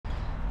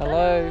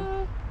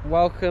Hello,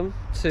 welcome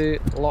to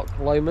Loch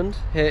Lomond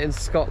here in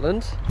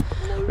Scotland.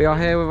 We are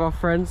here with our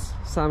friends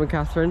Sam and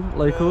Catherine,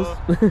 locals.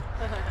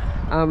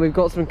 And we've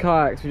got some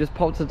kayaks. We just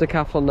popped to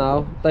Decathlon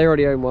now. They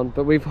already own one,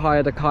 but we've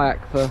hired a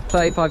kayak for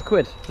 35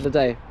 quid for the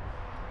day.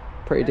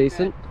 Pretty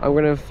decent. I'm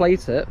going to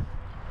inflate it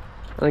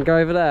and then go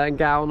over there and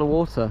get out on the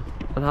water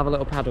and have a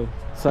little paddle.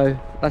 So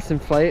let's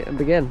inflate and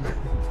begin.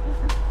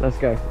 Let's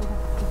go.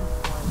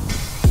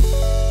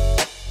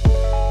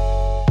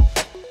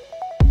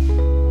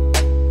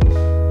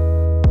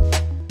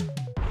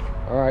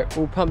 Alright,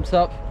 all pumped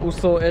up, all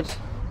sorted.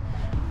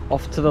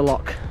 Off to the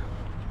loch.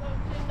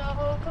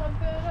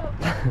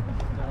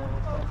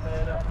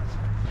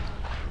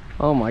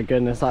 Oh my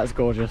goodness, that's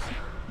gorgeous.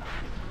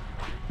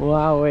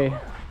 Wowee.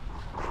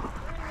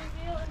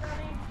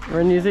 We're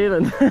in New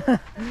Zealand. We're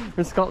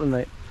in Scotland,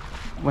 mate.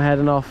 We're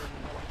heading off.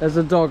 There's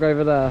a dog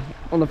over there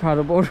on the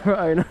paddleboard of her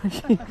own.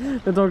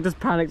 The dog just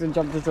panicked and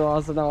jumped into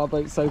ours, so now our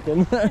boat's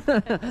soaking.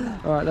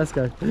 Alright, let's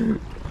go.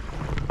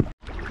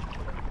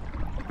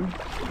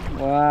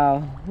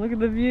 Wow, look at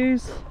the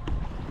views.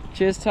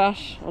 Cheers,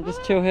 Tash. I'll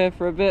just chill here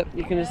for a bit.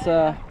 You can just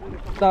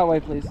that way,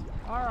 please.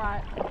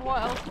 Alright,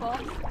 what else,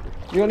 boss?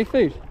 You got any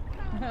food?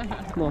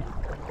 Come on.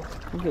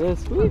 Look at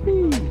this.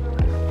 Woohoo!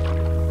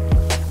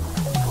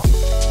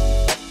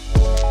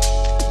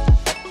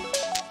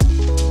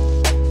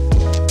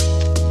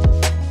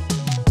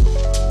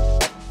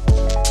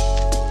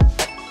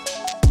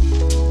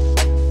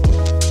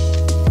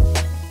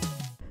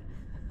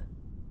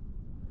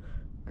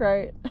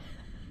 Great.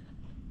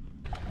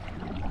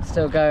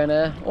 Still going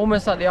here,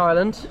 almost at the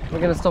island. We're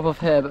going to stop off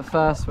here, but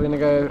first we're going to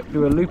go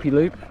do a loopy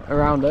loop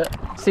around it,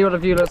 see what the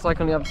view looks like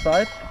on the other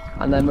side,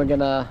 and then we're going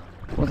to,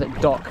 what's it,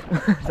 dock?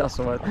 That's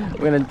the word.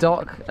 We're going to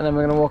dock and then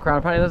we're going to walk around.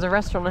 Apparently there's a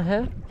restaurant in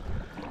here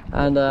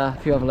and a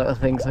few other little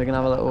things, so we're going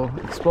to have a little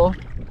explore.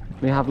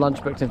 We have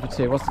lunch booked in for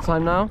 2. What's the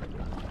time now?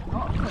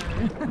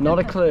 Not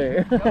a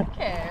clue. Don't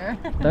care.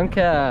 Don't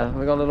care.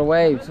 We got little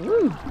waves.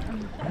 Woo.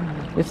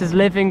 This is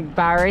living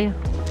Barry.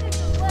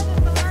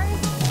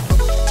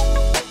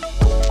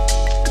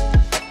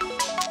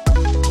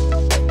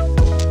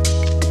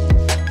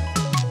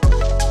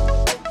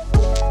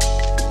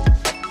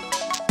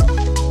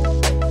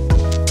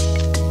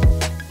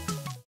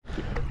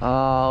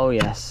 Oh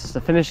yes,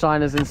 the finish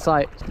line is in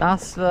sight.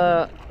 That's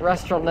the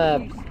restaurant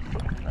there.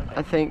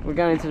 I think we're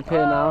going to the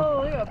pier now.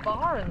 Oh, look at a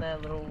bar in there,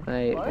 little.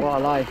 Hey, what a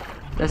life.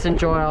 Let's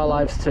enjoy our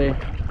lives too.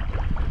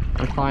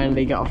 And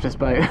finally get off this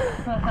boat.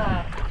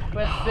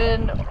 It's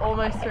been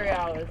almost 3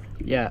 hours.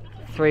 Yeah,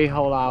 3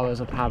 whole hours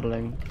of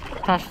paddling.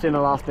 Tash doing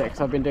the last bit because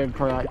I've been doing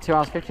probably like 2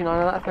 hours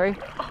 59 of that, 3.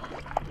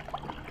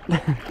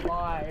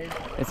 Lies.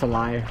 It's a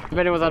lie. If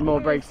anyone's had more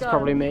breaks, it's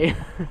probably me.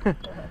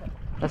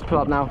 Let's pull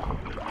up now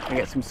and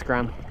get some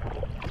scram.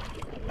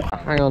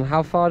 Hang on,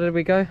 how far did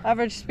we go?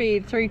 Average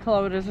speed 3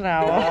 kilometers an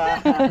hour.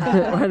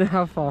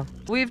 How far?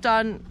 We've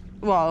done,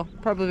 well,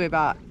 probably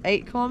about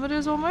 8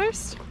 kilometers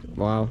almost.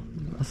 Wow,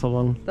 that's a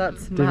long.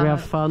 That's Did we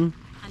have fun?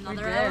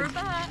 Another hour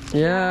back.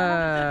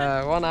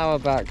 Yeah, 1 hour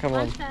back, come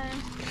on.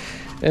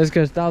 It was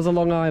good, that was a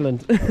long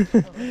island.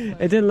 It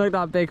didn't look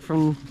that big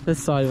from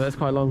this side, but it's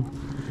quite long.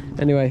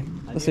 Anyway,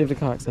 let's see if the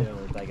kayak's there.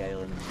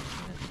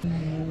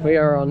 We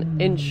are on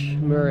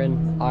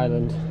Inchmurrin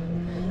Island.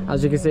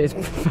 As you can see, it's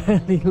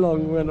fairly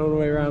long. We went all the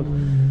way around.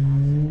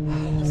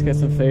 Let's get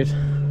some food.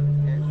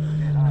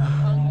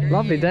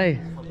 Lovely day.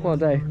 What a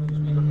day.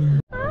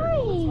 Hi.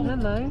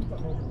 Hello.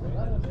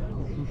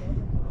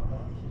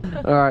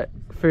 Alright,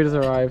 food has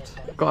arrived.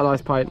 Got a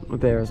nice pint of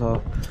beer as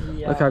well.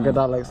 Look how good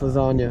that looks.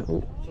 Lasagna.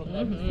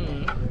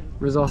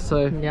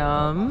 Risotto.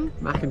 Yum.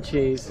 Mac and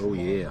cheese. Oh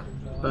yeah.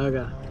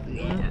 Burger.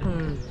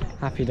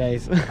 Happy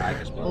days.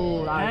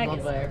 Oh, that's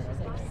lovely.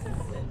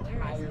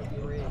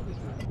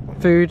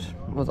 Food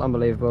was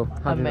unbelievable.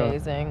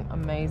 Amazing,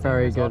 amazing.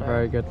 Very risotto. good,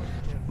 very good.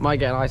 Might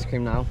get an ice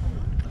cream now.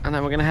 And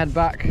then we're gonna head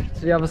back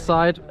to the other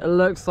side. It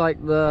looks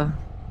like the,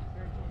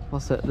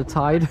 what's it, the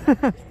tide?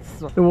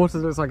 The water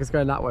looks like it's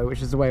going that way,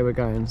 which is the way we're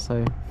going.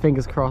 So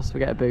fingers crossed we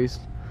get a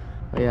boost.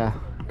 But yeah,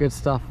 good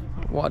stuff.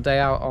 What a day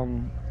out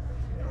on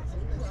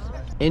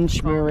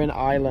Inchmurrin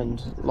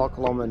Island, Loch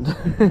Lomond.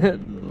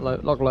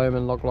 Loch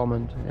Lomond, Loch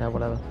Lomond, yeah,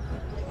 whatever.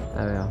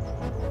 There we are.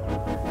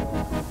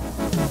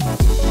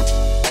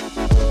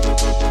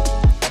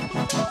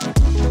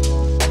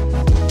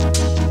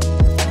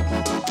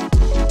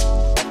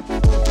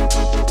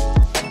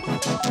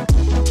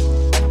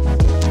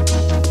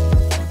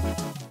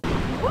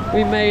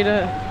 We made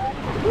it.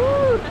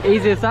 Woo!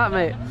 Easy as that,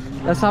 mate.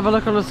 Let's have a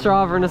look on the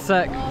Strava in a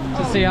sec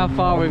to see how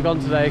far we've gone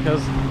today,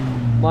 because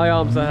my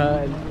arms are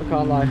hurting, I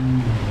can't lie.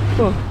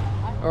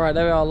 Alright,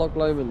 there we are, Loch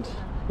Lomond.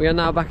 We are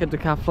now back at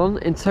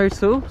Decathlon. In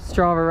total,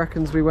 Strava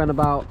reckons we went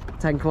about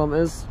 10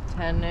 kilometres.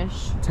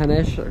 10-ish.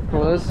 10-ish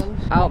kilometres.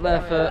 Out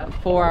there for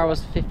 4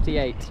 hours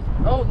 58.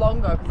 Oh,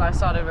 longer, because I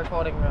started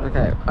recording.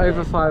 Okay,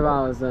 over 5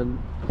 hours then,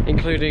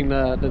 including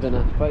the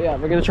dinner. But yeah,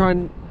 we're going to try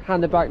and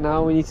hand it back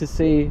now. We need to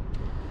see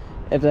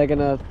if they're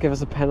gonna give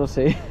us a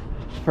penalty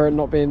for it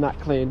not being that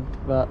clean,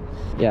 but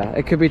yeah,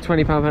 it could be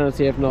 £20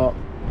 penalty. If not,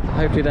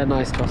 Hopefully they're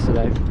nice to us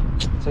today.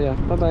 So yeah,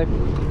 bye bye.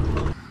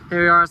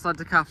 Here we are outside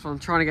Decathlon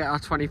trying to get our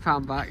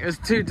 £20 back. It was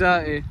too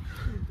dirty.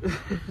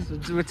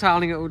 So we're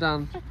toweling it all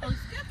down.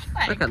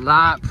 Look at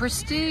that,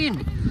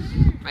 pristine.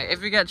 Mate,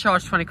 if we get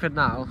charged 20 quid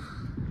now,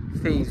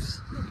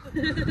 thieves.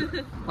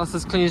 That's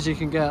as clean as you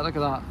can get. Look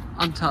at that,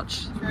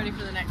 untouched. Ready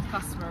for the next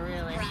customer,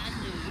 really.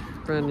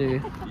 Brand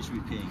new. You should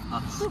be paying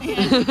us.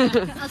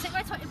 I'll take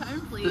my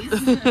 £20, please.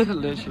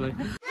 Literally.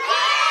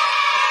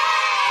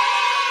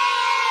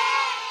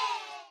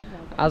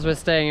 As we're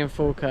staying in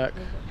Falkirk,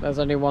 there's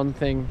only one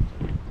thing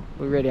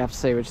we really have to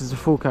see, which is the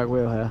Falkirk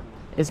wheel here.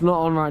 It's not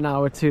on right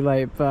now, we're too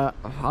late, but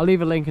I'll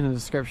leave a link in the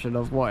description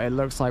of what it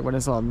looks like when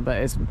it's on, but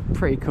it's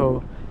pretty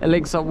cool. It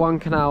links up one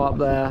canal up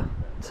there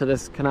to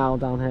this canal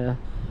down here.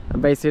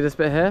 And basically this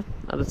bit here,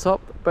 at the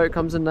top, boat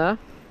comes in there,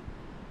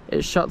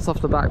 it shuts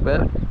off the back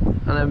bit,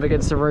 and then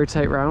begins to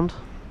rotate round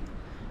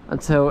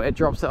until it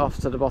drops it off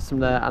to the bottom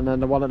there, and then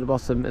the one at the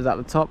bottom is at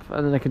the top,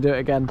 and then they can do it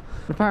again.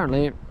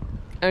 Apparently, it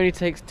only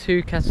takes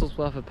 2 kettles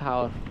worth of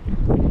power,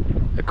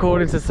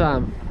 according to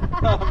Sam.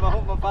 I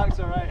hope my facts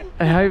are right.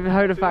 I hope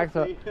the facts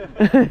are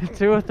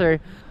 2 or 3.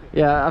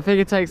 Yeah, I think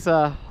it takes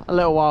a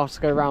little while to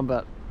go around,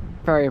 but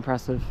very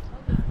impressive.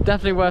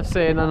 Definitely worth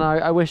seeing, and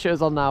I wish it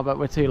was on now, but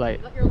we're too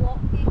late.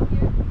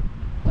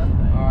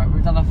 Alright,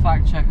 we've done a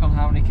fact check on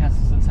how many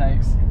kettles it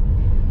takes.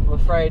 I'm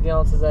afraid the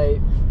answer's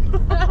 8.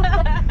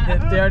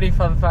 The only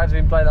fun fact has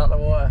been blown out the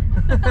water.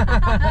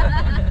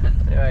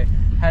 Anyway,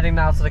 heading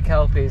now to the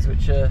kelpies,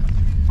 which are...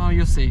 Oh,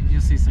 you'll see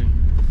soon.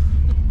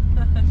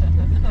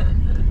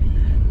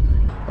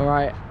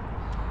 Alright,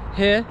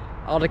 here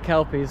are the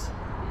kelpies.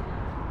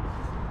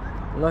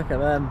 Look at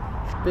them,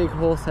 big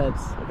horse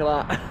heads, look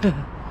at that.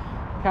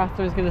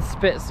 Catherine's going to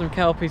spit some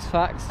kelpies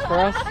facts for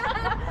us.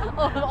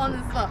 On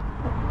the spot.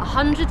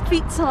 100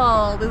 feet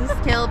tall, this is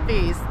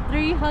kelpies.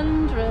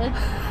 300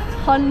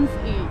 tons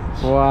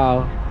each.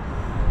 Wow.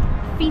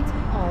 Feet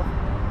of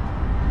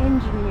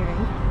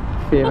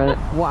engineering.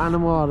 What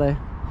animal are they?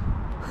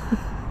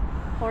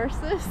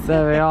 Horses.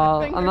 There we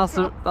are, and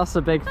Fingers that's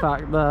a big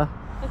fact there.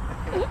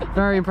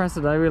 Very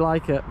impressive though, we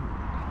like it.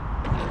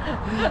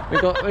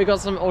 We got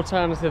some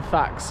alternative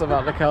facts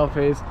about the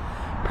kelpies.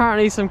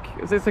 Apparently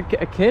is this a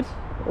kid?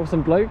 Or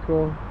some bloke?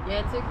 Or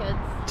Yeah, 2 kids.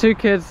 2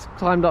 kids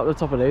climbed up the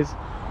top of these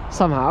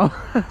somehow.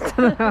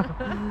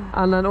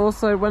 And then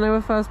also when they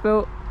were first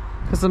built,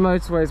 because the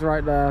motorway's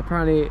right there,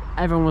 apparently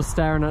everyone was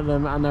staring at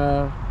them, and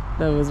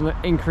there was an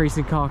increase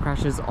in car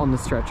crashes on the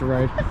stretch of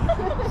road.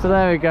 So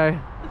there we go.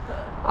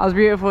 As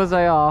beautiful as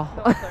they are,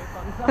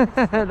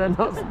 they're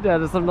not. Yeah,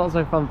 there's some not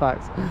so fun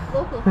facts.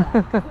 Local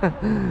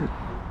facts.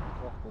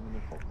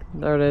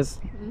 There it is,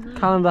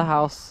 Calendar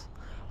House,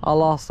 our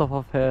last stop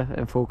off here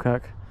in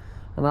Falkirk,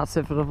 and that's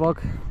it for the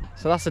vlog.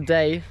 So that's a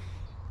day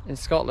in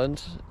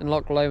Scotland, in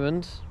Loch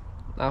Lomond,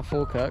 now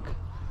Falkirk.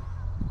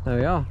 There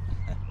we are.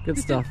 Good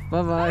stuff.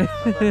 Bye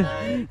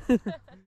bye.